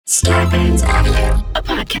Scarpins Avenue.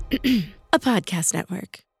 A podcast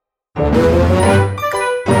network.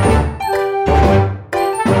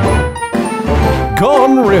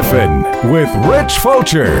 Gone Riffin' with Rich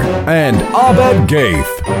Focher and Abed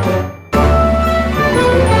Gaith.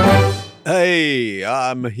 Hey,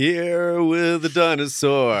 I'm here with a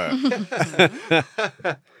dinosaur.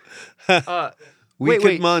 We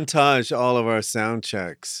could montage all of our sound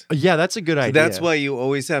checks. Yeah, that's a good idea. That's why you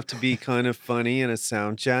always have to be kind of funny in a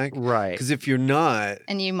sound check. Right. Because if you're not...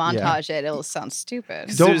 And you montage it, it'll sound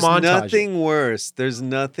stupid. Don't there's montage nothing worse. There's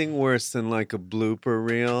nothing worse than like a blooper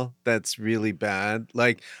reel that's really bad.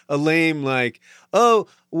 Like a lame oh,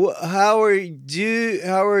 how are you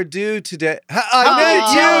today? I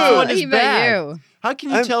met you! One is bad. You. How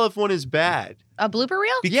can you tell if one is bad? A blooper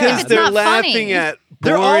reel? Because It's they're not laughing funny. at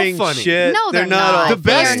They're all boring funny. shit. No, they're not. not. all The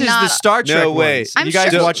best funny. is the Star Trek No, wait. ones. I'm You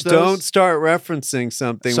guys sure- watch those? Don't start referencing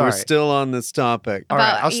something. Sorry. We're still on this topic. All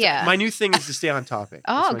right, About- yeah. my new thing is to stay on topic.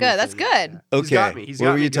 Oh, my new good. That's thing. good. He's Okay. got me. He's what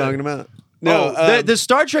got were me you good. talking about? No, the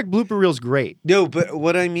Star Trek blooper reel's great. no, but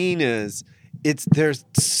what I mean is, they're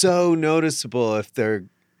so noticeable.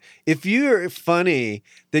 If you're funny,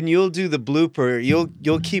 then you'll do the blooper.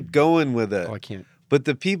 You'll keep going with it. Oh, I can't. But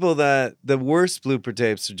the worst blooper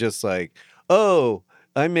tapes are just like, oh,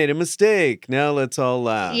 I made a mistake. Now let's all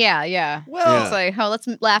laugh. Yeah. Well- it's like, let's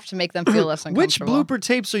laugh to make them feel less Which uncomfortable. blooper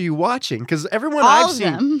tapes are you watching? Because everyone All I've of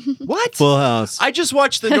seen. them. What? Full House. I just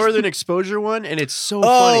watched the Northern Exposure one, and it's so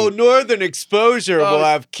Oh, funny. Northern Exposure Oh. will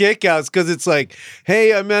have kickouts because it's like,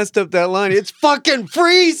 hey, I messed up that line. It's fucking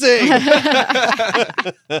freezing.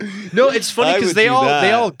 No, it's funny I because would they do all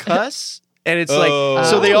that. cuss, and it's Oh. like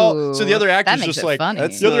so the other That actor's makes just it like funny.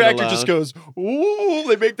 That's the other not actor just allowed. goes ooh.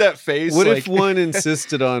 They make that face. What like, if one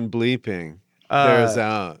insisted on bleeping? There's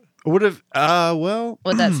out. What if? Well,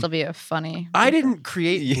 Would that still be a funny? I didn't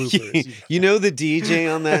create bloopers. You know the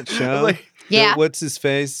DJ on that show? Like- Yeah. What's his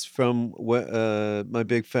face from My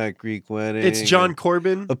Big Fat Greek Wedding? It's John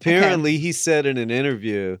Corbin. Apparently, he said in an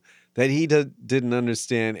interview that he didn't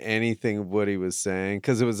understand anything of what he was saying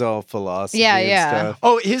because it was all philosophy and stuff.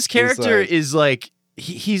 Oh, his character like- is like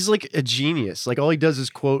he's like a genius. Like all he does is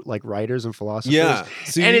quote like writers and philosophers. Yeah.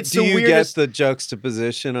 So and it's do the you weirdest. get the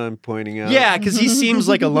juxtaposition I'm pointing out? Yeah, because he seems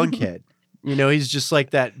like a lunkhead. You know, he's just like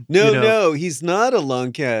that. No, you know. no, he's not a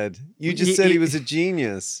lunkhead. You just said he was a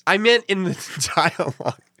genius. I meant in the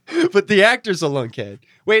dialogue, but the actor's a lunkhead.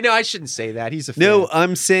 Wait, no, I shouldn't say that. He's a fan. No,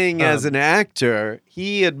 I'm saying as Um, an actor,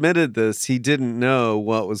 he admitted this. He didn't know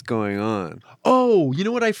what was going on. Oh, you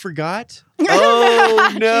know what I forgot?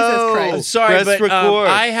 Oh, no. Christ. I'm sorry, Press but record.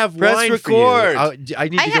 I have Press wine record. for you. I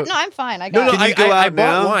need to go. No, I'm fine. I No, got no, it. Can you go I out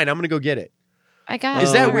bought now? wine. I'm gonna go get it. I got Is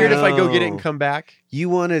it. that Oh, weird if I go get it no. and come back? You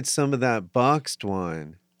wanted some of that boxed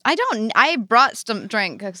wine. I brought some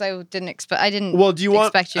drink because I didn't expect. I didn't. Well, do you want?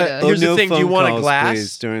 expect you to? Here's no the thing. Do you phone want a calls, glass?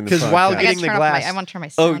 please, during the Because while podcast. I getting gotta the turn glass, off I want to turn my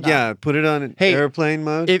Oh, sound yeah. off. Put it on Hey, airplane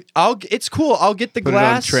mode. it's cool. I'll get the Put it on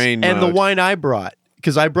glass train and the mode. wine I brought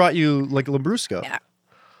because I brought you like Lambrusco. Yeah.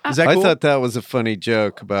 Is that I cool? thought that was a funny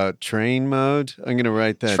joke about train mode. I'm going to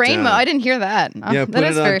write that Train down. mode. I didn't hear that. Yeah, put that it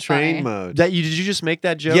is on very train funny. mode. Did you just make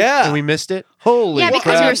that joke? Yeah. And we missed it? Holy Yeah, because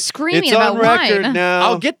crap. you were screaming it's about on record wine. now.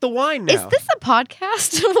 I'll get the wine now. Is this a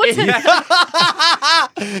podcast? What's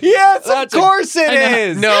it? Yes, of course it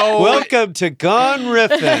is. No. Welcome to Gone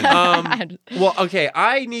Riffin'. Well, okay.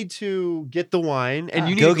 I need to get the wine, and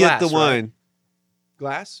you need Go a glass, get the right? wine.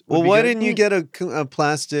 Glass? Would Well, be why good? didn't you get a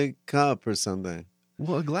plastic cup or something?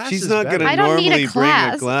 Well, a glass She's is not better. gonna I don't need normally a bring a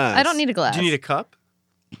glass. glass. I don't need a glass. Do you need a cup?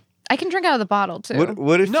 I can drink out of the bottle too.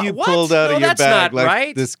 What if No, you what? pulled out No, of your that's bag not like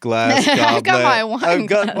right. this glass goblet? I've got my wine I've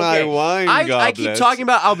got goblet. my Okay. wine I goblet. keep talking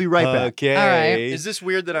about I'll be right back. Okay. All right. Is this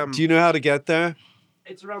weird that I'm... Do you know how to get there?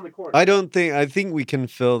 It's around the corner. I think we can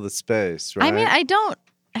fill the space, right? I mean, I don't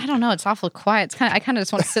know. It's awful quiet. I kind of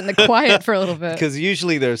just want to sit in the quiet for a little bit. because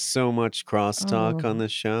usually there's so much crosstalk Oh. on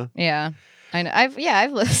this show. Yeah, I know. I've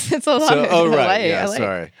listened. It's a lot. So, of right, LA. yeah, LA.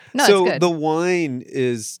 sorry. No, so it's good. the wine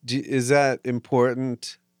is that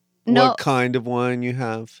important? No. What kind of wine you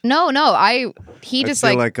have? No. He I just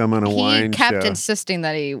feel like I'm on a he wine kept show. insisting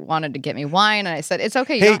that he wanted to get me wine, and I said it's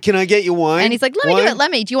okay. You Hey, don't- can I get you wine? and he's like, let me do Wine? it.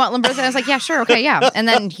 Let me. Do you want Lambrusco? And I was like, yeah, sure, okay, yeah. And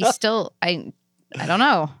then he still, I don't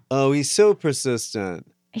know. Oh, he's so persistent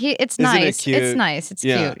It's Isn't it nice. cute? It's nice. It's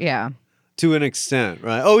Yeah. cute. Yeah. to an extent,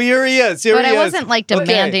 right? Oh, here he is. But he I is. wasn't like Okay.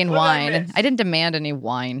 demanding What did I wine. miss? I didn't demand any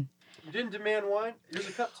wine. You didn't demand wine? Here's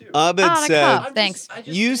a cup, too. Abed Oh, and a said, cup. Thanks.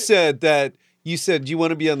 you said that you said you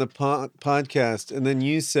want to be on the podcast, and then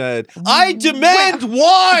you said, "I demand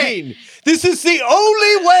wine. This is the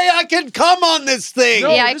only way I can come on this thing."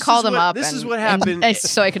 No, yeah, I this called is him what- up. this is and- what and happened.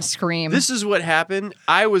 so I could scream. This is what happened.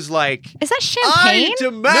 I was like, Is that champagne? I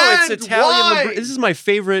demand no, it's Italian. wine. This is my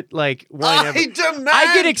favorite like wine ever. I demand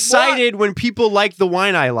I get excited when people like the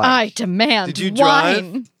wine I like. I demand Did you drive?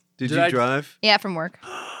 wine. Did Did you I- drive? Yeah, from work.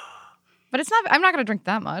 But it's not. I'm not going to drink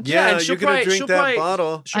that much. Yeah, and you're she'll gonna probably- drink she'll that probably-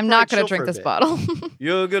 bottle. She'll I'm not probably going to chill drink for a this bit. bottle.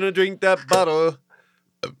 You're gonna drink that bottle.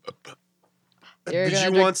 You're Did gonna you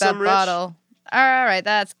drink want that some, Rich? bottle. All right,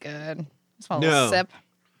 that's good. Just want a No. little sip.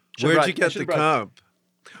 Where'd you get the cup?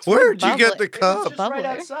 Where'd you get the bubbly. cup? It's bubbly.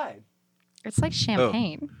 outside. It's like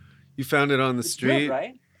champagne. You found it on the street.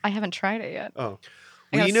 right? I haven't tried it yet. Oh, I Well,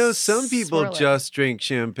 gotta you know, some people swirl it. just drink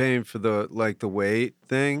champagne for the weight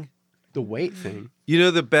thing. the weight thing. You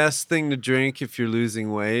know, the best thing to drink if you're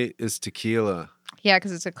losing weight is tequila. Yeah,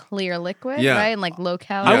 because it's a clear liquid, Yeah. right? And like low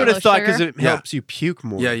calorie. I would low have thought sugar. because it Yeah. helps you puke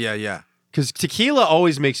more. Yeah. Because tequila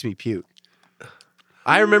always makes me puke.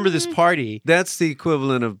 I remember this party. That's the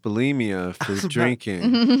equivalent of bulimia for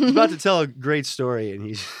drinking. He's about to tell a great story, and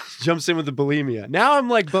he jumps in with the bulimia. Now I'm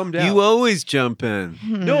like bummed out. You always jump in.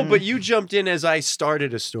 No, but you jumped in as I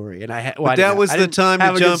started a story, and I had. But that was the time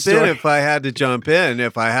to jump in if I had to jump in.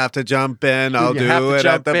 If I have to jump in, I'll do it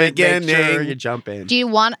at the beginning. Make sure you jump in. Do you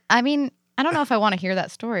want? I mean, I don't know if I want to hear that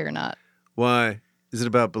story or not. Why? Is it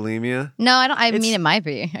about bulimia? No, I don't. I It's- mean, it might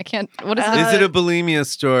be. I can't. What is Is it? it a bulimia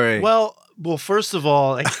story? Well, first of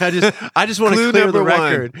all, I just want Clue to clear the number one.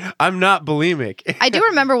 record. I'm not bulimic. I do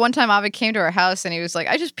remember one time Ovid came to our house and he was like,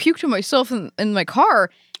 "I just puked on myself in my car."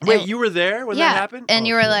 Wait, And- you were there when yeah, that happened? and Oh,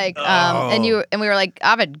 you were like, and we were like,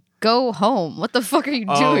 "Ovid, go home. What the fuck are you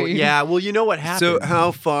oh doing?" yeah. Well, you know what happened. so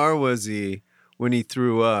how far was he when he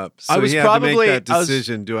threw up? So I was he had to probably- make that I was-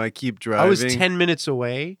 decision. Do I keep driving? I was 10 minutes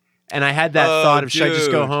away, and I had that Oh, thought of should I just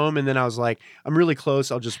go dude. home? And then I was like, I'm really close.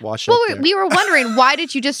 I'll just wash Well, up we, there. we were wondering why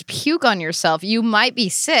did you just puke on yourself? You might be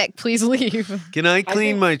sick. Please leave. Can I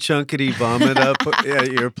clean my chunkity vomit up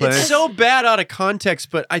at your place? It's so bad out of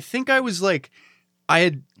context, but I think I was like,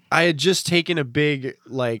 I had just taken a big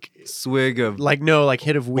Swig of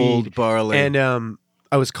hit of weed, old barley. and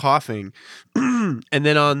I was coughing, and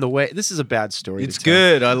then on the way, this is a bad story. It's to tell.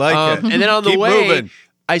 good. I like it. And then on the Keep way, moving.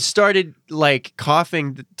 I started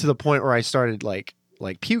coughing to the point where I started like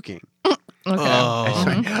puking. Okay.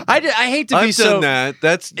 Oh. I hate to be I've so done that.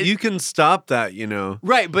 That's you can stop that. You know,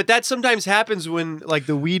 right, but that sometimes happens when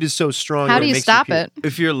the weed is so strong. How that do it you makes stop puke. it?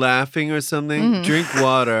 if you're laughing or something, drink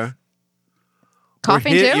water.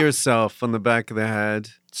 Coughing or hit too? yourself on the back of the head.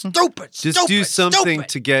 Stupid. Just do something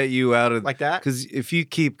to get you out of Like that? Because if you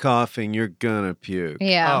keep coughing, you're gonna puke.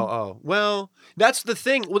 Yeah. Oh. Well, that's the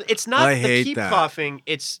thing. Well, it's not I the hate keep that. coughing.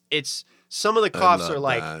 It's some of the I coughs love are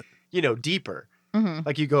like that. deeper. Mhm.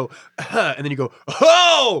 Like you go, and then you go,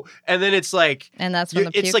 oh, and then it's like And that's when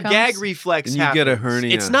the puke it's like comes? gag reflex. And you get a happens.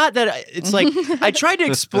 hernia. It's not that. It's like I tried to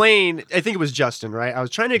explain. I think it was Justin, right? I was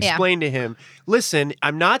trying to Yeah. explain to him. Listen,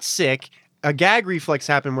 I'm not sick. A gag reflex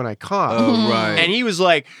happened when I coughed. Oh right. And he was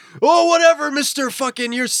like, "Oh, whatever, Mister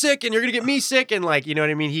Fucking, you're sick, and you're gonna get me sick." And you know what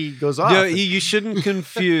I mean? He goes off. No, you shouldn't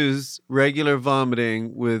confuse regular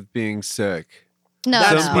vomiting with being sick. No,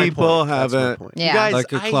 That's Some my people point. have That's my it point. Yeah. You guys,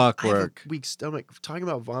 like a I have clockwork. a weak stomach. Talking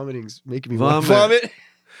about vomiting's making me Vomit. vomit.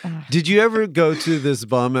 Did you ever go to this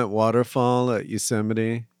vomit waterfall at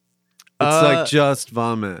Yosemite? It's like just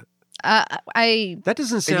vomit. I That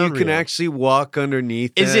doesn't And sound you can real. actually walk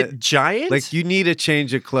underneath Is it giant? Like you need a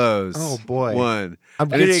change of clothes. Oh, boy. One.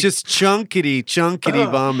 I'm And getting- it's just chunkity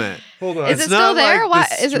vomit. Hold on. is It's it still not there? like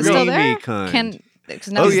Why the is it still there? streamy kind. Can because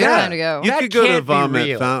Oh now's the yeah. time to go. You That could go to can't be Vomit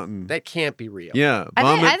real. Fountain. That can't be real. Yeah, I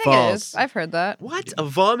Vomit think it Falls. is. I've heard that. What? A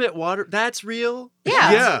vomit water? That's real?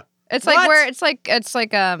 Yeah. Yeah. It's like What? where it's like I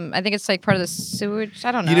think it's like part of the sewage.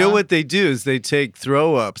 I don't know. You know what they do is they take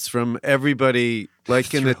throw ups from everybody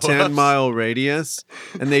like in a Throw-ups? 10-mile radius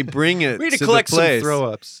and they bring it We need to to collect the some place. throw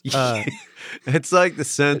ups. It's like the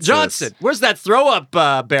census. Johnson, where's that throw up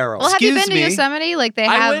barrel? Well, have you been Excuse to me. Yosemite? Like they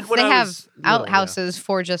I have went when they I have was little, yeah. outhouses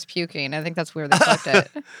for just puking. I think that's where they collect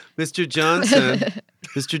it. Mr. Johnson,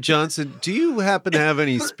 Mr. Johnson, do you happen to have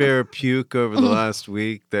any spare puke over the last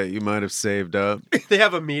week that you might have saved up? They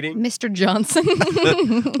have a meeting. Mr. Johnson.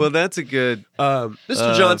 Well, that's a good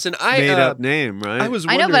Mr. Johnson, I made up name, right? I was.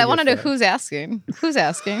 I know, but I want to know if, who's asking. Who's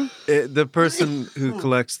asking? The person who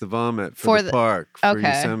collects the vomit for, For the the- park for Okay.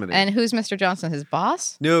 Yosemite. And who's Mr. Johnson? His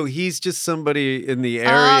boss? No, he's just somebody in the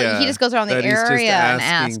area. Oh, he just goes around the that he's just area and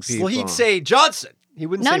asking asks. people. Well, he'd say Johnson. He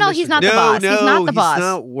wouldn't No, say no, Mr. he's not the No, boss. no, He's not the boss. He's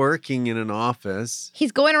not working in an office.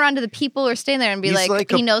 He's going around to the people who are staying there and be He's like,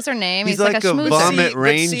 like he a- knows their name. He's like like a a schmoozer. vomit See,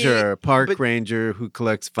 ranger, park but- ranger who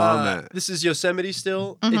collects vomit. This is Yosemite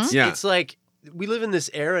still. Mhm. Yeah. It's like we live in this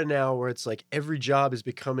era now where it's like every job is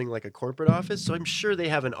becoming like a corporate office. So I'm sure they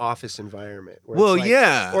have an office environment. Where Well, it's like,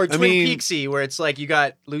 yeah. Or I Twin mean- Peaksy, where it's like you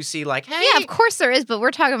got Lucy like, hey. Yeah, of course there is, but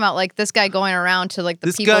we're talking about like this guy going around to like the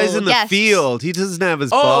This people. guy's in the guests. field. He doesn't have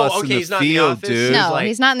his Oh, boss okay, in the he's not in the field, office? dude. No, like-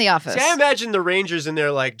 he's not in the office. See, I imagine the Rangers in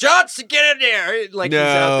there like, Johnson, get in there. Like he's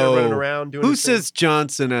out there running No. around doing Who his thing. says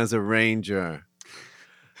Johnson as a ranger?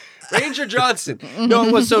 Ranger Johnson? No,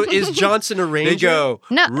 well, so is Johnson a ranger? They go,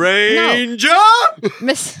 No, Ranger!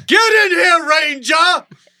 Miss, Get in here, Ranger!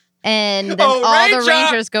 and then Oh, all the Ranger!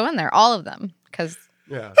 Rangers go in there, all of them, because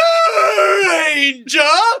Yeah. Ranger!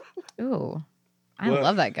 ooh, I What?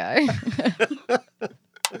 love that guy.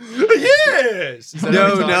 Yes. Is that how No,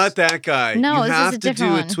 he talks? not that guy. No, you this is have a to do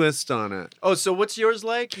different a one. twist on it. Oh, so what's yours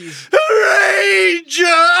like? He's Ranger!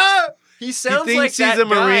 he sounds thinks like he's that a guy,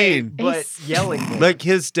 Marine. but He's- yelling. more. Like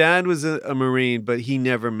his dad was a Marine, but he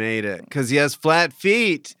never made it because he has flat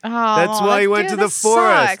feet. Oh, That's why he went dude, to the that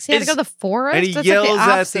forest. sucks. He had to go to the forest, And he That's yells like at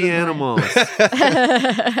opposite the of mine. animals.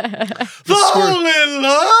 Fall in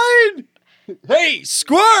line! Hey,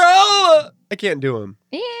 squirrel! I can't do him.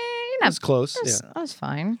 Yeah, you're That's not. close. That's, Yeah. that's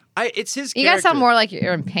fine. It's his. You guys sound character. more like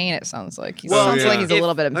you're in pain. It sounds like. He Well, sounds yeah. like he's a If-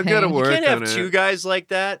 little bit in I've pain. gotta You work can't have on two it. guys like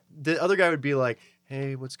that. The other guy would be like,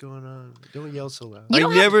 "Hey, what's going on? Don't yell so loud." You I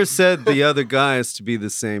don't have- never said the other guy has to be the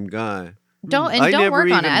same guy. Don't and I don't never work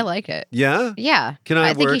on it. even- I like it. Yeah? Yeah. Can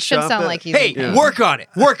I think he should workshop sound it? like he's. Hey, in pain. Yeah. work on it.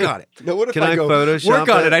 Work on it. No, what if Can I go, Photoshop work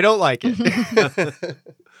on it? it? I don't like it.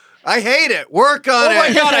 I hate it. Work on Oh it.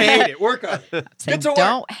 my god, I hate it. Work on it. Say, Get to work.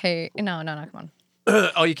 don't hate. No, come on.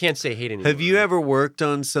 Oh, you can't say hate anymore. Have you ever worked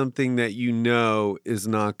on something that you know is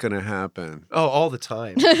not going to happen? Oh, all the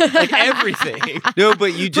time. Like everything. No,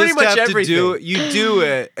 but you Pretty just much have to everything. do it. You do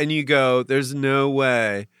it and you go, there's no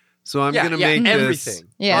way. So I'm yeah, going to yeah, make everything. this.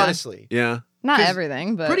 Yeah. Honestly. Yeah. Not 'Cause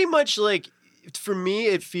everything, but Pretty much like for me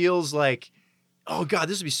it feels like, oh god,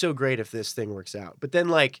 this would be so great if this thing works out. But then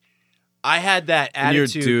like I had that And you're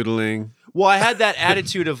attitude. doodling. Well, I had that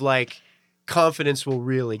attitude of like confidence will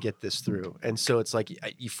really get this through. And so it's like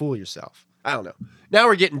you fool yourself. I don't know. Now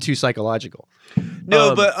we're getting too psychological. No,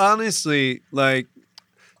 Um, but honestly, like,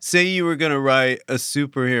 say you were going to write a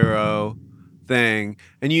superhero thing,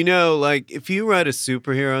 and you know, like, if you write a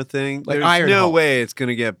superhero thing, Like there's Iron no Hulk. way it's going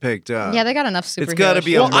to get picked up. yeah, they got enough superheroes. It's got to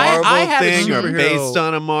be a Well, I Marvel have a thing or superhero- based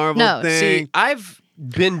on a Marvel No, thing. See, I've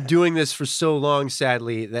been doing this for so long,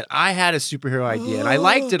 sadly, that I had a superhero idea and I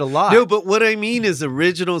liked it a lot. No, but what I mean is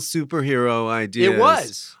original superhero ideas. it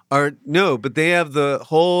was. No, but they have the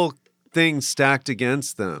whole thing stacked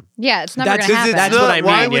against them. Yeah, it's never That's- gonna Because happen. it's That's not, what I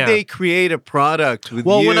why mean, would yeah. they create a product with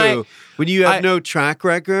Well, you when you have I- no track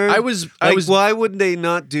record? I was Why wouldn't they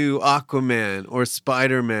not do Aquaman or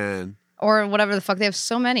Spider-Man? or whatever the fuck. They have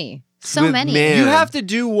so many, so With many. man. You have to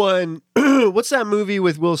do one. What's that movie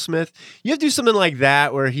with Will Smith? You have to do something like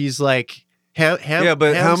that where he's like, Yeah,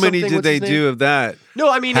 but how many did they do of that? No,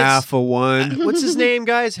 I mean Half a one. It's, what's his name,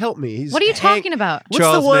 guys? Help me. He's What are you Hank- talking about? What's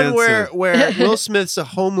Charles the one Manson. where Will Smith's a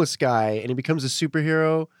homeless guy and he becomes a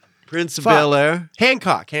superhero? Prince of Fuck. Bel-Air.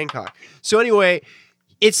 Hancock. So anyway,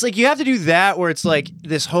 it's like you have to do that where it's like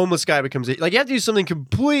this homeless guy becomes like you have to do something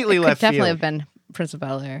completely It could left definitely field. have been Prince of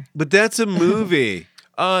Bel-Air. But that's a movie.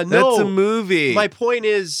 No, That's a movie. My point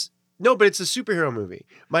is no, but it's a superhero movie.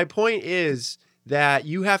 My point is that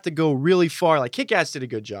you have to go really far. Like Kick-Ass did a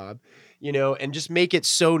good job, and just make it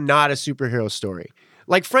so not a superhero story.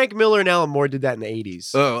 Like Frank Miller and Alan Moore did that in the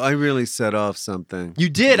 80s. Oh, I really set off something. You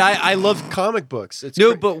did. I love comic books. It's No,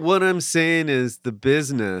 cra- but what I'm saying is the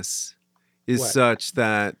business is What? such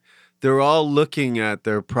that they're all looking at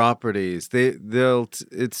their properties.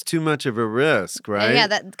 It's too much of a risk, right? Yeah,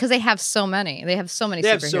 that because they have so many. They have so many. they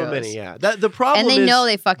have superheroes. so many. Yeah, the problem And they is know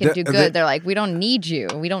they fucking the- do the- good. They're like, we don't need you.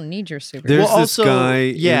 We don't need your superhero. There's Well, this also, guy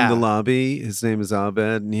yeah. in the lobby. His name is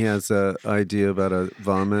Abed, and he has a idea about a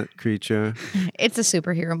vomit creature. It's a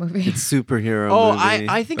superhero movie. It's superhero. Oh, movie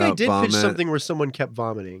I think I about did vomit. pitch something where someone kept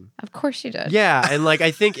vomiting. Of course you did. Yeah, and like I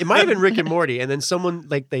think it might have been Rick and Morty, and then someone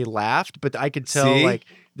like they laughed, but I could tell See? like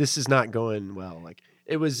this is not going well. Like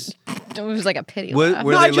it was. It was like a pity What- laugh.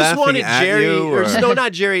 were no, they I just laughing wanted at Jerry, you, or or- no,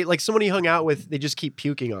 not Jerry. Like someone he hung out with, they just keep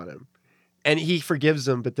puking on him, and he forgives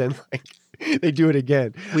them, but then like they do it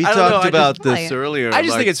again. We I don't know, talked I about just- this earlier. I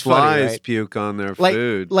just think like it's funny, flies right? puke on their like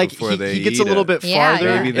food like before they he gets a eat little it. bit Yeah, farther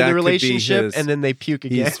yeah. Maybe in that the could be relationship, his- and then they puke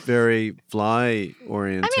again. He's very fly I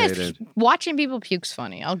orientated. mean, watching people puke's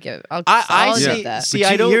funny. I'll I admit see- that. see-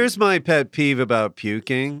 But I don't- here's my pet peeve about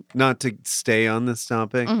puking. Not to stay on this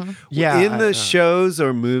topic. Mhm. Yeah, in the I- shows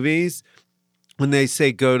or movies, when they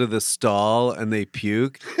say go to the stall and they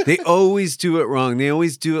puke, they always do it wrong. They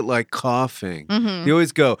always do it like coughing. Mhm. They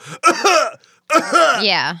always go.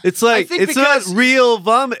 Yeah. It's like think it's not because- real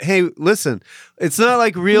vomit. Hey, listen, it's not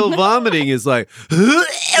like real vomiting is like.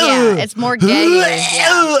 Yeah, it's more gay.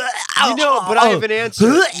 Yeah. You know, but I have an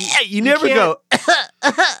answer. You never can't- go.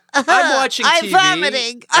 I'm watching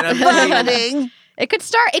TV. and I'm vomiting. It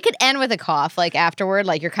could end with a cough, like afterward,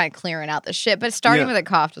 like you're kind of clearing out the shit. But starting Yeah. with a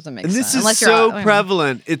cough doesn't make And sense. this is unless you're so out-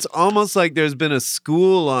 prevalent. It's almost like there's been a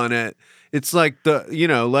school on it. It's like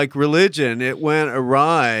like religion. It went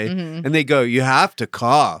awry, Mhm. and they go, you have to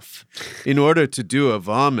cough in order to do a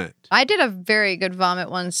vomit. I did a very good vomit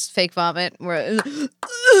once, fake vomit, where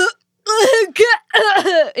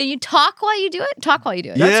and you talk while you do it. Talk while you do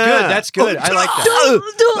it. That's Yeah. good. That's good. I like that.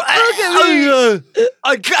 Don't look at me.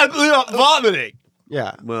 I can't believe I'm vomiting.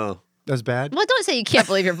 Yeah, Well, that's bad. Well, don't say you can't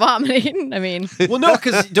believe you're vomiting. I mean, Well, no,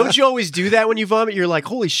 because don't you always do that when you vomit? You're like,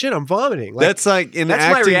 holy shit, I'm vomiting. Like, that's like in that's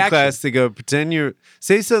my acting reaction. class. They go,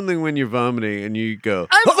 say something when you're vomiting, and you go,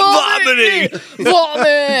 I'm vomiting.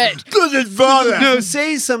 Vomit. No,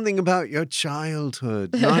 say something about your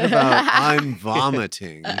childhood, not about I'm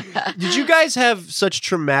vomiting. Did you guys have such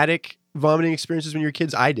traumatic vomiting experiences when you were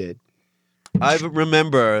kids? I did. I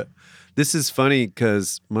remember, this is funny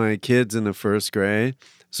because my kid's in the first grade.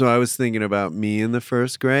 So I was thinking about me in the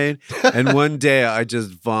first grade. And one day I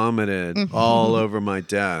just vomited all over my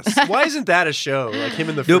desk. Why isn't that a show? Like him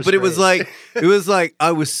in the first No, but it was grade? like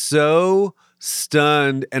I was so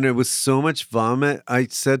stunned and it was so much vomit. I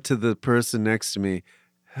said to the person next to me,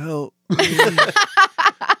 help me.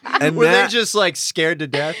 And Were that, they just like scared to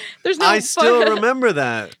death? There's no. I still remember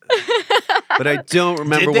that. But I don't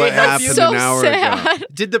remember Did they what help you? happened so an hour ago. sad.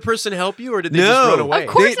 Did the person help you or did they No. just run away? Of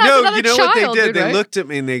course. that's another you know what child, they did? dude, They right? looked at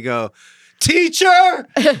me and they go, "Teacher,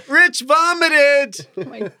 Rich vomited." Oh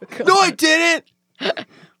my God. No, I didn't.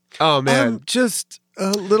 Oh man. I'm just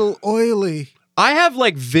a little oily. I have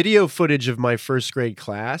like video footage of my first grade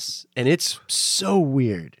class, and it's so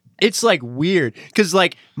weird. It's like weird because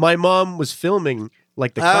like my mom was filming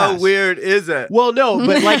like the How class. weird is it? Well, no,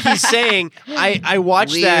 but like he's saying, I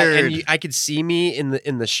watched that and Weird. I could see me in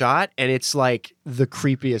the shot, and it's like the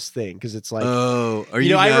creepiest thing because it's like. Oh, are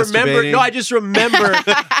You know, I remember. masturbating? No, I just remember.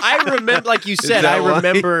 I remember, like you said, that I why?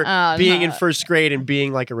 remember Oh, being in no. first grade and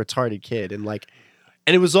being like a retarded kid, and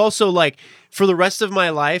it was also like for the rest of my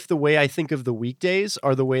life, the way I think of the weekdays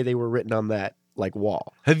are the way they were written on that like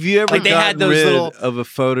wall. Have you ever Like, they had gotten those rid little- of a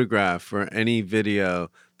photograph or any video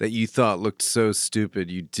that you thought looked so stupid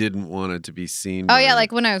you didn't want it to be seen? Oh by yeah, you?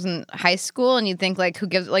 like when I was in high school, and you think like, who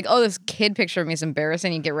gives like, oh, this kid picture of me is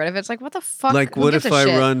embarrassing. You get rid of it. It's like, what the fuck? Like, Who what gives if a I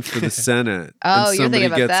shit? run for the Senate Oh, and you're somebody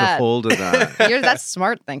thinking about gets a that. hold of that? That's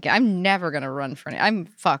smart thinking. I'm never gonna run for any. I'm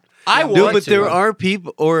fucked. I No, want but to. there are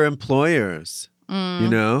people or employers, you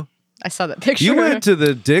know? I saw that picture. You went to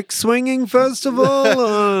the Dick Swinging Festival?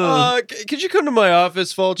 Could you come to my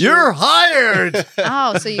office, Fulcher? You're hired.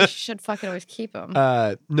 Oh, so you should fucking always keep them.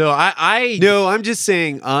 No, I No, I'm just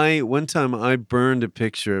saying. One time I burned a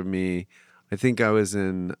picture of me. I think I was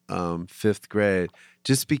in 5th grade,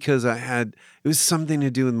 just because it was something to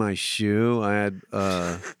do with my shoe. I had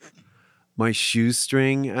my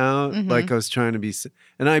shoestring out, like I was trying to be,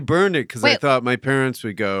 and I burned it because I Wait. thought my parents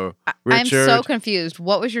would go, I'm Richard, so confused.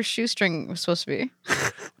 What was your shoestring supposed to be?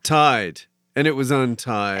 tied, and it was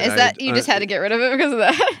untied. Is that you just had to get rid of it because of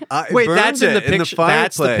that? I wait. burned That's in the it picture.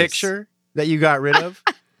 That's the fireplace. picture that you got rid of.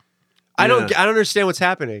 I don't understand what's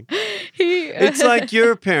happening. It's like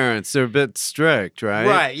your parents; they're a bit strict, right?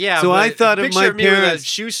 Right? Yeah. So but I thought a of picture my of me with a parents.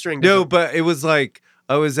 shoestring. No, doesn't- but it was like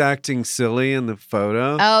I was acting silly in the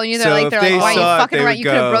photo. Oh, and So they're if like, they why are you saw it, fucking they right? would You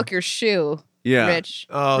could have go, broke your shoe, Yeah. Rich.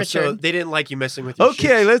 Oh, so Richard. they didn't like you messing with your Okay,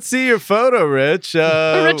 shoes. let's see your photo, Rich.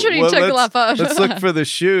 Richard, you took a let's- lot of photos. Let's look for the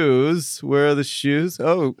shoes. Where are the shoes?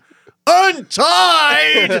 Oh,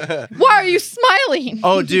 untied. Why are you smiling?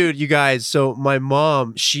 Oh, dude, you guys. So my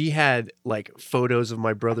mom, she had like photos of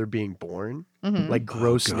my brother being born, Mhm. like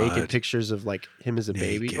gross God. naked pictures of like him as a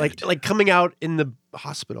baby, Naked. like coming out in the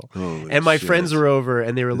hospital. Holy And my shit. friends were over,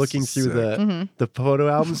 and they were This looking is through sick. Mhm. the photo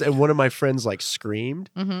albums, and one of my friends like screamed,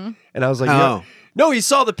 Mhm. and I was like, How? no, he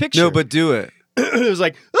saw the picture. No, but do it. it was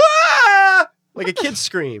like, ah! Like a kid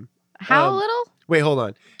scream. How Um, little? Wait, hold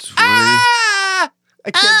on. 20. Ah! I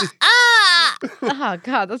can't. do- Oh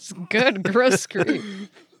God, that's good. Gross scream.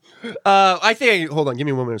 I think. Hold on. Give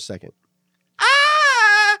me 1 minute, a second.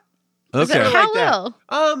 Is it Okay. how Like that.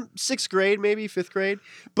 little? 6th grade, maybe 5th grade.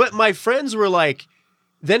 But my friends were like,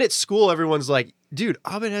 then at school, everyone's like, dude,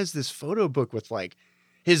 Abed has this photo book with like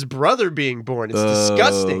his brother being born. It's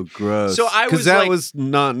disgusting. Gross. So I was because that like- was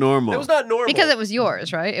not normal. That was not normal. Because it was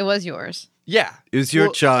yours, right? It was yours. Yeah. It was your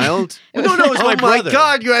Well, child. No, it was my Oh brother. my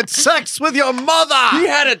God! You had sex with your mother. He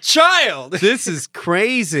had a child. This is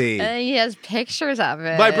crazy. And he has pictures of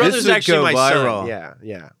it. My This brother's would actually go my viral. son. Yeah,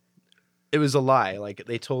 yeah. It was a lie. Like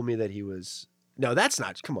they told me that he was. No, that's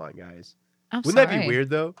not. Come on, guys. I'm Wouldn't that be sorry. weird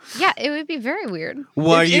though? Yeah, it would be very weird.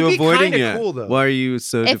 Why are It'd you be avoiding kinda it? cool, though. Why are you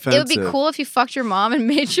so If, it defensive? would be cool if you fucked your mom and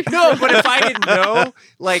made your No, but if I didn't know,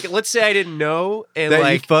 like, let's say I didn't know, and That you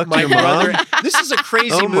like fucked my your brother. mom? This is a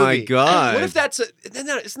crazy Oh movie. my God. What if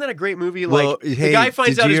isn't that a great movie? Well, Like hey, the guy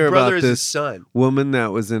finds did out you his hear brother about is his this son. woman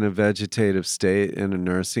that was in a vegetative state in a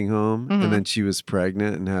nursing home, Mhm. and then she was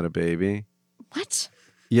pregnant and had a baby? What?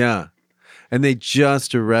 Yeah. And they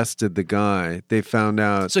just arrested the guy. They found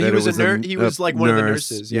out So that he was it a was he was like one of the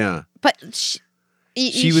nurse. nurses. Yeah. But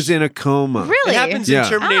She was in a coma. Really? It happens Yeah. in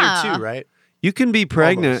Terminator Ah. 2, right? You can be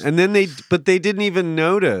pregnant, Almost. and then but they didn't even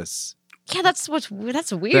notice. Yeah, that's weird.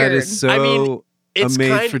 That is so I mean, a It's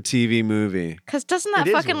made-for-TV movie. Because doesn't that It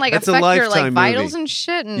is fucking weird. like That's a affect your like Lifetime vitals movie. and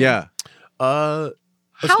shit? And Yeah. How,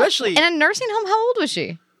 How, especially in a nursing home. How old was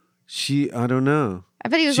she? I don't know. I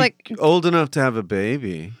bet he was She- like. old enough to have a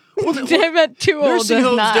baby. I bet too old Nursing to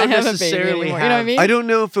homes not don't have a baby necessarily anymore. You know what I have- mean? I don't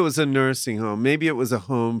know if it was a nursing home. Maybe it was a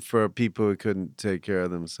home for people who couldn't take care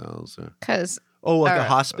of themselves. Or... Because like a Uh,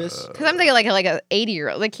 hospice. I'm thinking like a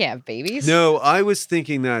 80-year-old. They can't have babies. No, I was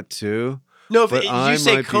thinking that too. No, if but I you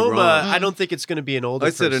say might be coma, wrong. I don't think it's going to be an older I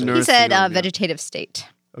said a person. nurse. He said nursing home, yeah. vegetative state.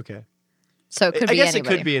 Okay. So it could I be guess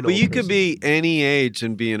anybody. it could be an But older you could person. be any age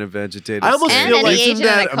and be in a vegetative I almost state. and feel any like- age Isn't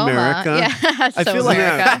and in that a coma. America? Yeah, I so feel like- Isn't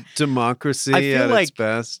America. that democracy I feel at like- its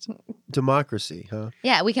best? democracy, huh?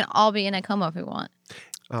 Yeah, we can all be in a coma if we want.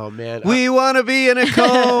 Oh man, We want to be in a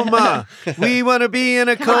coma. We want to be in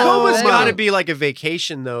a Come on, coma. coma's got to be like a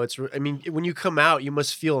vacation, though. I mean, when you come out, you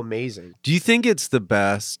must feel amazing. Do you think it's the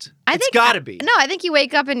best? It's gotta be. No, I think you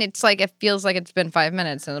wake up and it's like it feels like it's been 5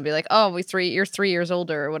 minutes, and it'll be like, oh, you're 3 years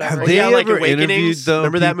older or whatever. Have they yeah, like ever Awakenings. interviewed though?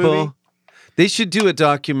 Remember that people? movie? They should do a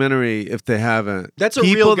documentary if they haven't. That's a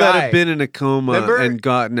people real that guy. have been in a coma Remember? and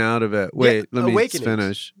gotten out of it. Wait, let me Awakenings.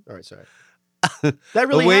 finish. All right, sorry. That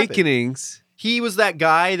really happened. Awakenings. He was that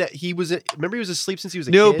guy that he was. Remember, he was asleep since he was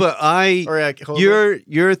a No, kid. but Or a coma?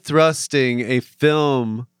 you're thrusting a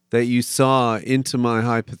film that you saw into my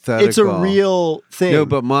hypothetical. It's a real thing. No,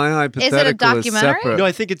 but my hypothetical is documentary? separate. no,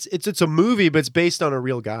 I think it's a movie, but it's based on a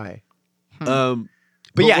real guy.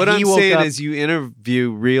 But yeah, what he I'm woke saying up- is you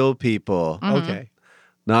interview real people, Mhm. Okay.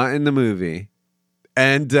 not in the movie,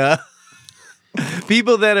 and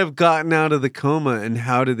people that have gotten out of the coma and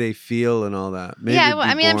how do they feel and all that. Maybe yeah, it'd well,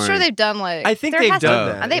 be I mean, I'm sure boring. they've done like. I think there they've has to- done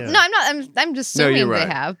that, that. They, yeah. No, I'm not. I'm just No, assuming you're they right.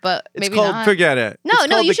 have, but It's maybe called not. Forget it. No, It's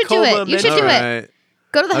no, called you the should do coma it. You should All do it. right.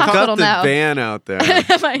 Go to the I've hospital got the now. van out there.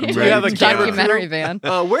 My I'm Do you have a ready to go. documentary van.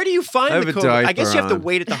 Where do you I find have the a coma? I diaper guess you have to on.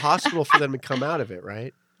 wait at the hospital for them to come out of it,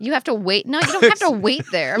 right? You have to wait. No, you don't have to wait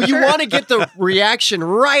there. I'm Well, sure. you want to get the reaction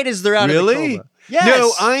right as they're out of the Really? coma. Yes.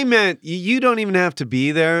 No, I meant you don't even have to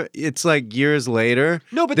be there. It's like years later.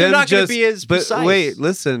 No, but they're Them not going to just- be as But precise. wait,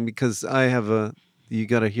 listen, because I have you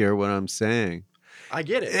got to hear what I'm saying. I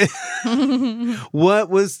get it.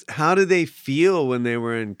 How did they feel when they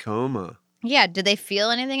were in coma? Yeah. Did they feel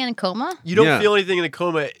anything in a coma? You don't Yeah. feel anything in the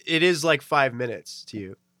coma. It is like 5 minutes to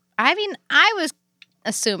you. I mean, I was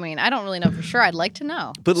assuming. I don't really know for sure. I'd like to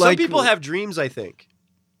know. But Some like, people have dreams, I think.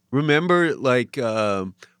 remember, like,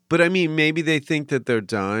 but I mean, maybe they think that they're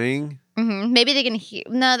dying. Hmm Maybe they can hear.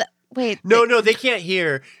 No, wait. No, they can't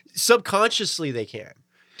hear. Subconsciously, they can.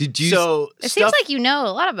 Did you? So It stuff, seems like you know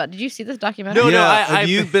a lot about. Did you see this documentary? No, yeah, I- have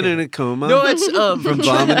you been in a coma? No, it's from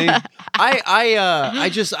vomiting.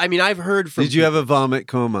 I mean, I've heard from. Did you have a vomit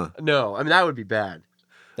coma? No, I mean that would be bad.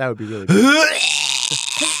 That would be really bad.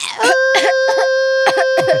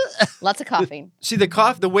 Lots of coughing. See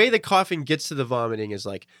the way the coughing gets to the vomiting is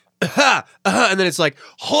like, and then it's like,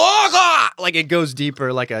 like it goes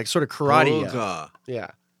deeper, like a sort of karate. Oh, God. Yeah,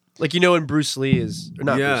 like in Bruce Lee is or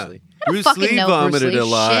not Yeah. Bruce Lee. Bruce fucking Lee know Bruce vomited Lee a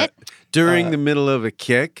lot shit. during the middle of a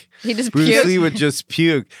kick. He just Bruce puked. Lee would just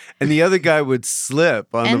puke, and the other guy would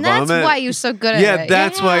slip on And the that's vomit. why you're so good at Yeah, it.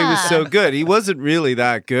 that's why he was so Yeah. good. He wasn't really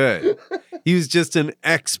that good. He was just an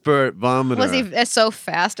expert vomiter. Was he so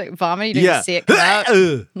fast at vomiting you didn't see it come out?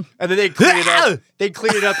 And then they clean it up. They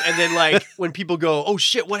clean it up, and then like when people go, "Oh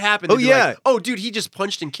shit, what happened?" Oh, they'd be yeah. like, "Oh dude, he just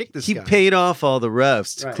punched and kicked this He guy." paid off all the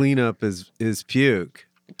refs to Right. clean up his puke.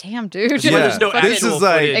 Damn, dude. That's why Yeah. there's no This actual is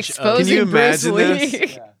like- footage. Exposing Can you Bruce imagine Lee.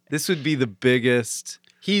 this? This would be the biggest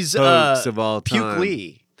He's hoax of all Puke time.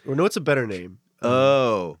 Lee. Or no, it's a better name.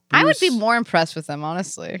 Oh. I would be Bruce- more impressed with him,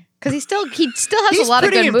 honestly, because he still has He's a lot of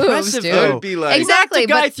pretty good moves, impressive, dude. though. It would be like, Exactly, He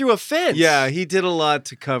knocked a guy but- through a fence. yeah, he did a lot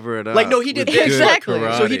to cover it up. Like, no, he did with this. good Exactly.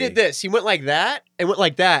 So he karate. did this. He went like that and went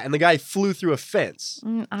like that, and the guy flew through a fence.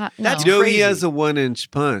 That's That's You know, crazy. he has a 1-inch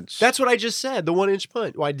punch. That's what I just said. The 1-inch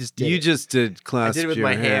punch. Well, I just did. you it. just did I clasp did it with your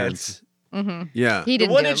my hands. Yeah. He The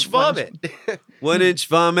didn't. 1-inch vomit. 1-inch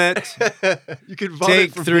vomit. You could vomit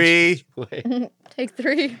Take from 3. which way. Take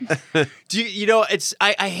 3. Do you know? It's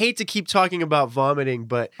I hate to keep talking about vomiting,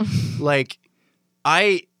 but like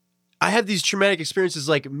I had these traumatic experiences.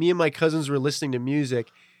 Like me and my cousins were listening to music.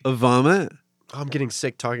 A vomit? I'm getting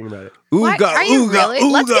sick talking about it. What? Ooga, Are you ooga, really?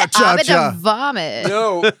 ooga, Let's get Abed to cha-cha. vomit.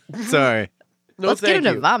 No, Sorry. no, Let's get thank him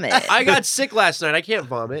to you. vomit. I got sick last night. I can't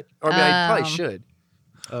vomit. Or I mean, I probably should.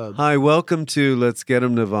 Hi, welcome to Let's Get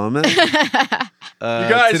Him to Vomit.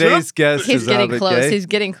 guys, Today's guest He's is getting Abed close. Gay. He's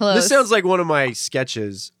getting close. This sounds like one of my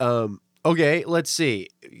sketches. Okay, let's see.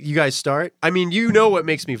 You guys start. I mean, you know what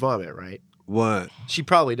makes me vomit, right? What? She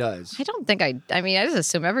probably does. I don't think I mean, I just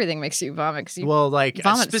assume everything makes you vomit because you. Well, like a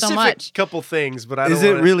vomit so specific much. couple things, but I don't Is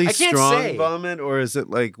it wanna- really I can't strong say. vomit or is it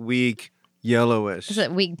like weak, yellowish? Is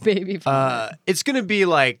it weak baby vomit? It's gonna be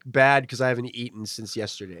like bad because I haven't eaten since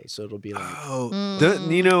yesterday, so it'll be like. Oh,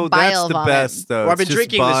 you know, that's Bile the vomit. best though. Well, I've been It's just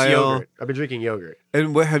drinking this bile. yogurt. I've been drinking yogurt.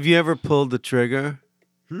 And have you ever pulled the trigger?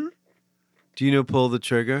 Do you know pull the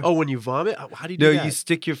trigger? Oh, when you vomit, how do you do no, that? you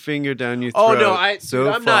stick your finger down your throat. Oh no, so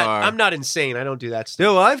dude, I'm far. not. I'm not insane. I don't do that stuff.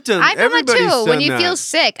 No, I've done. I've done that everybody's too. done When you that. feel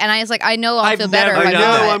sick, and I was like, I know I'll I've feel better never if I I done know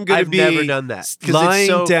do that. it. I'm going to I've be never done that. 'Cause it's lying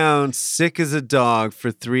so- down sick as a dog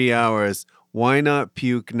for 3 hours. Why not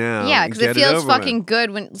puke now? Yeah, and because it get feels over fucking with?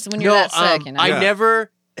 good when you're that sick. You know?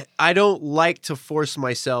 I don't like to force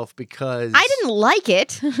myself because I didn't like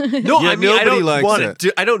it. No, Yeah, I mean I nobody don't likes want it.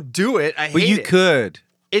 to. I don't do it. I hate But you it. could.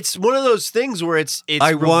 It's one of those things where it's.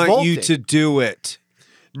 I want you revolting. to do it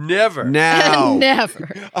never. now. Never.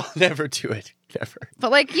 I'll never do it. Never.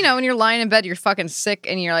 But like, you know, when you're lying in bed, you're fucking sick,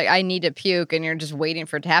 and you're like, I need to puke, and you're just waiting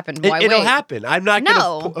for it to happen. Why It'll wait? happen. I'm not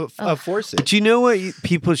No. gonna force it. But you know what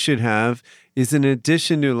people should have is in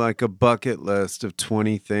addition to like a bucket list of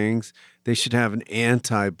 20 things, they should have an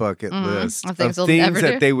anti-bucket list Of of things things, they'll never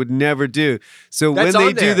that do. they would never do. So That's when they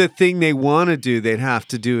on do there. the thing they want to do, they'd have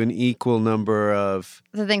to do an equal number of.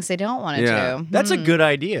 The things they don't want to Yeah. do. That's a good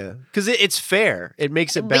idea because it's fair. It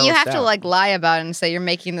makes it But balanced you have to out. like lie about it and say you're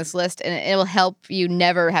making this list, and it'll help you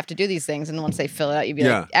never have to do these things. And once they fill it out, you'd be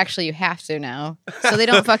Yeah. like, actually, you have to now. So they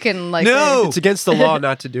don't fucking like. No! It's against the law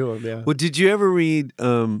not to do them. Yeah. Well, did you ever read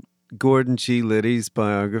Gordon G. Liddy's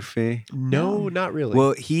biography? No, not really.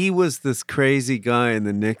 Well, he was this crazy guy in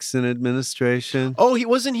the Nixon administration. oh,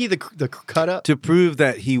 wasn't he the cut up? To prove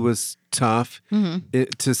that he was tough Mm-hmm.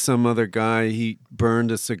 to some other guy, he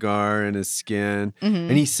burned a cigar in his skin. Mm-hmm.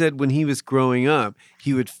 And he said when he was growing up,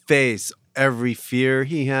 he would face every fear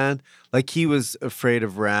he had. Like he was afraid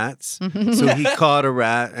of rats. So he caught a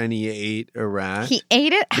rat and he ate a rat. He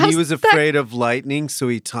ate it. and he How's was that- afraid of lightning, so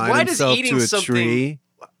he tied Why does himself eating to a something- tree.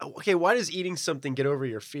 Okay, why does eating something get over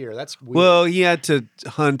your fear? That's weird. Well, he had to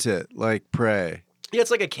hunt it like prey. yeah, it's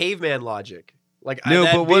like a caveman logic. Like No,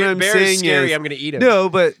 that but what I'm bear saying is scary. is- I'm going to eat him. No,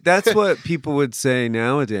 but that's what people would say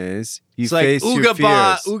nowadays. You it's like face your ooga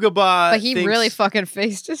ba, fears. ooga ba. But he thinks- really fucking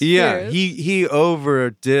faced his Yeah, fears. he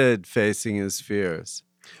overdid facing his fears.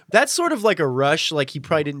 That's sort of like a rush. Like he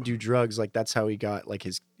probably didn't do drugs. Like that's how he got like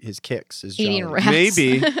his kicks. His eating jolly. rats.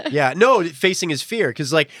 Maybe. Yeah, no, facing his fear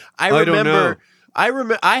because like I don't know. remember.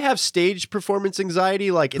 I have stage performance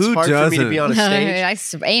anxiety. Like it's Who hard for me to be doesn't? on a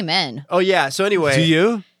stage. Amen. Oh yeah. So anyway, Do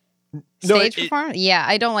you? No, Stage it- performance? Yeah,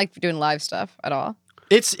 I don't like doing live stuff at all.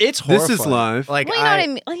 It's horrifying. This is live. Like Well, you know what I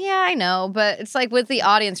mean? Well, yeah, I know, but it's like with the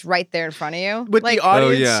audience right there in front of you. with like, the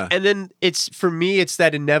audience, yeah. and then it's for me. It's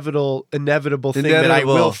that inevitable thing that I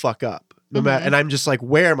Inevitable. will fuck up. No matter, and I'm just like,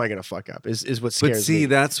 where am I going to fuck up? Is what scares But see, me.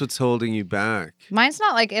 that's what's holding you back. Mine's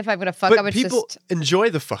not like if I'm gonna fuck But up. It's people just enjoy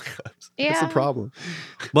the fuck ups. That's Yeah. the problem.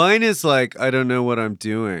 Mine is like, I don't know what I'm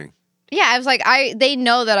doing. yeah. I was like, they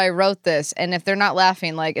know that I wrote this, and if they're not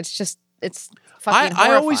laughing, like it's fucking.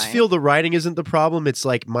 I always horrifying. feel the writing isn't the problem. It's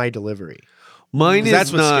like my delivery. Mine is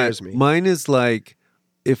That's what not. scares me. Mine is like,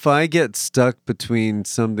 if I get stuck between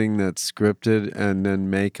something that's scripted and then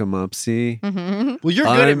make 'em upsy, Well, you're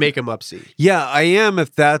good at I'm- make 'em upsy. yeah, I am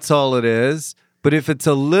if that's all it is. But if it's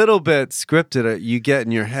a little bit scripted, you get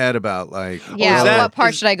in your head about like, Yeah, is that- what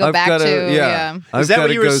part should I go I've back gotta- to? Yeah, I've Is that got what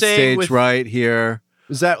to you were go saying stage with- right here.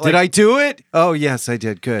 Is that like, Did I do it? Oh yes, I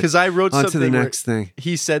did. Good. Because I wrote On to something the where next thing.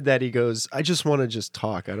 he said that he goes, I just want to just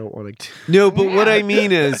talk. I don't want to. No, but what I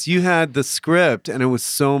mean is, you had the script, and it was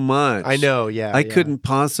so much. I know. Yeah. I yeah. couldn't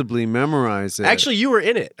possibly memorize it. Actually, you were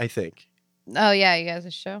in it. I think Oh yeah, you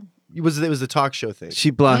guys' show. it was the talk show thing. she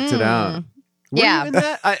blocked it out. Were you Yeah. in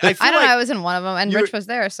that? I feel I don't like, know. I was in one of them, and you're- Rich was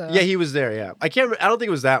there. So Yeah, he was there. Yeah, I can't. I don't think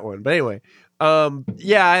it was that one. But anyway,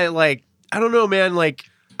 yeah, I don't know, man. Like,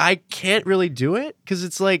 I can't really do it because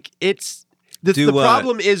it's like it's the Do what?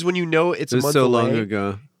 problem is when you know it's It a was month so away. long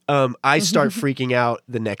ago. I start freaking out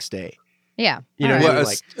the next day. yeah. You know All what right. I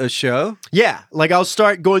What mean? a show? Yeah, like I'll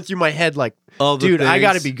start going through my head like, All the dude, I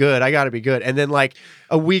got to things. be good. I got to be good. And then like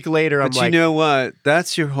a week later, I'm But like, you know what?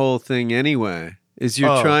 That's your whole thing anyway. Is you're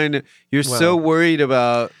Oh, trying to? You're so well. worried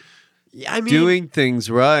about I mean, doing things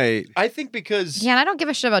right. I think because Yeah, and I don't give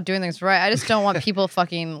a shit about doing things right. I just don't want people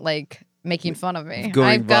fucking like making fun of me. Going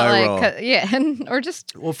I've got viral. like and or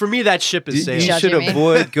just well, for me that ship is You sailed. Judging should me.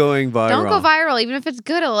 avoid going viral. don't go viral. Even if it's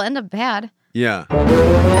good, it'll end up bad. Yeah.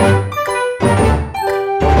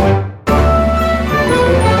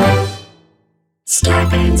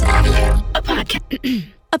 Starburns Audio,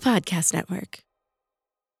 a podcast network.